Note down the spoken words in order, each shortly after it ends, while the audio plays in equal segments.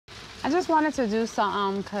I just wanted to do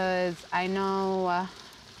something because I know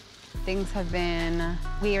things have been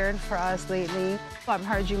weird for us lately. I've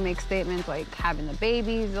heard you make statements like having the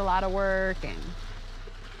baby is a lot of work and...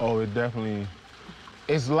 Oh, it definitely...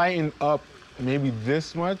 It's lightened up maybe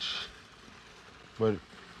this much, but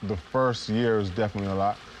the first year is definitely a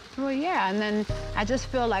lot. Well, yeah, and then I just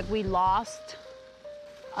feel like we lost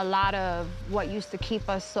a lot of what used to keep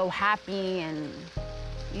us so happy and,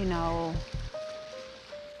 you know,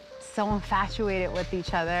 so infatuated with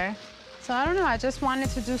each other. So I don't know, I just wanted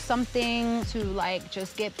to do something to like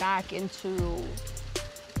just get back into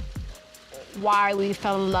why we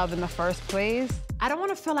fell in love in the first place. I don't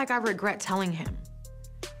want to feel like I regret telling him.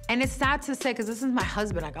 And it's sad to say, because this is my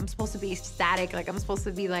husband. Like, I'm supposed to be ecstatic. Like, I'm supposed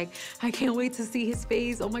to be like, I can't wait to see his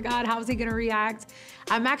face. Oh my God, how is he gonna react?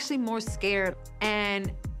 I'm actually more scared,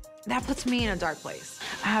 and that puts me in a dark place.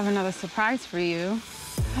 I have another surprise for you.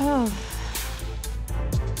 Oh.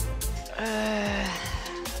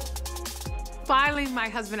 Finally, my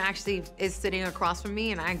husband actually is sitting across from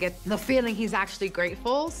me, and I get the feeling he's actually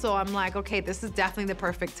grateful. So I'm like, okay, this is definitely the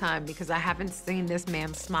perfect time because I haven't seen this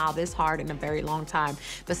man smile this hard in a very long time,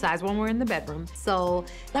 besides when we're in the bedroom. So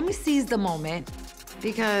let me seize the moment,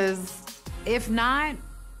 because if not,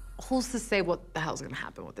 who's to say what the hell's gonna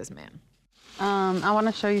happen with this man? I want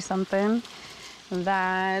to show you something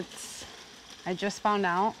that I just found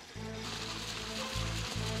out.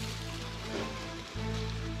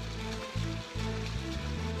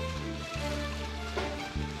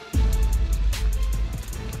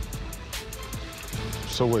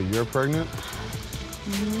 So wait, you're pregnant?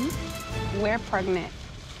 Mm-hmm. We're pregnant.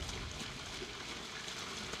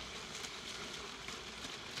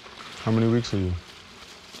 How many weeks are you?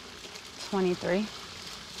 23.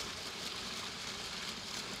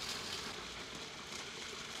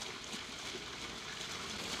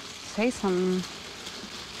 Say something.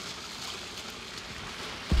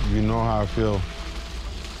 You know how I feel.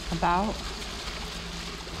 About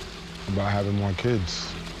having more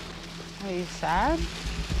kids. Are you sad?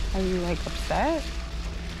 Are you, like, upset?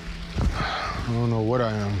 I don't know what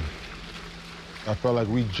I am. I felt like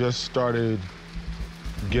we just started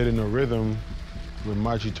getting a rhythm with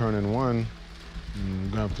Machi turning 1. And we're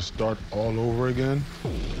gonna have to start all over again.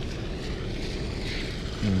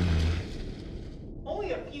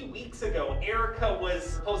 Only a few weeks ago, Erica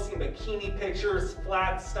was posting bikini pictures,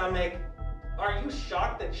 flat stomach. Are you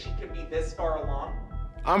shocked that she could be this far along?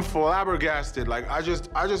 I'm flabbergasted. Like, I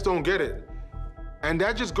just don't get it. And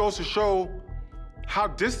that just goes to show how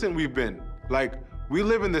distant we've been. Like, we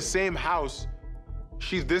live in the same house.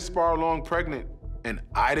 She's this far along pregnant, and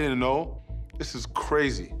I didn't know. This is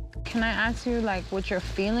crazy. Can I ask you, like, what you're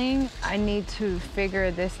feeling? I need to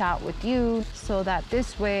figure this out with you so that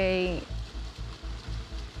this way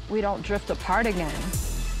we don't drift apart again.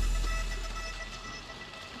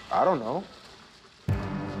 I don't know.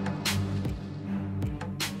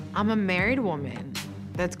 I'm a married woman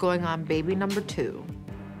that's going on baby number 2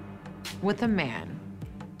 with a man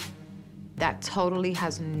that totally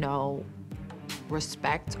has no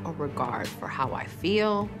respect or regard for how I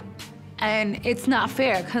feel. And it's not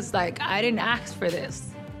fair, because, like, I didn't ask for this.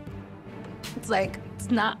 It's like,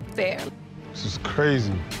 it's not fair. This is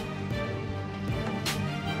crazy.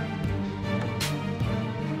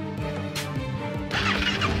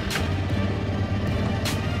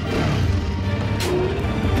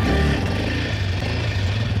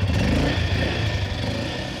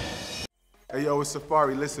 Hey, yo, it's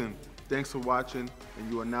Safaree. Listen, thanks for watching,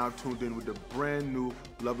 and you are now tuned in with the brand new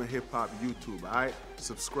Love and Hip Hop YouTube, all right?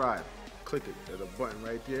 Subscribe. Click it. There's a button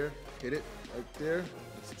right there. Hit it right there and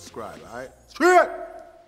subscribe, all right?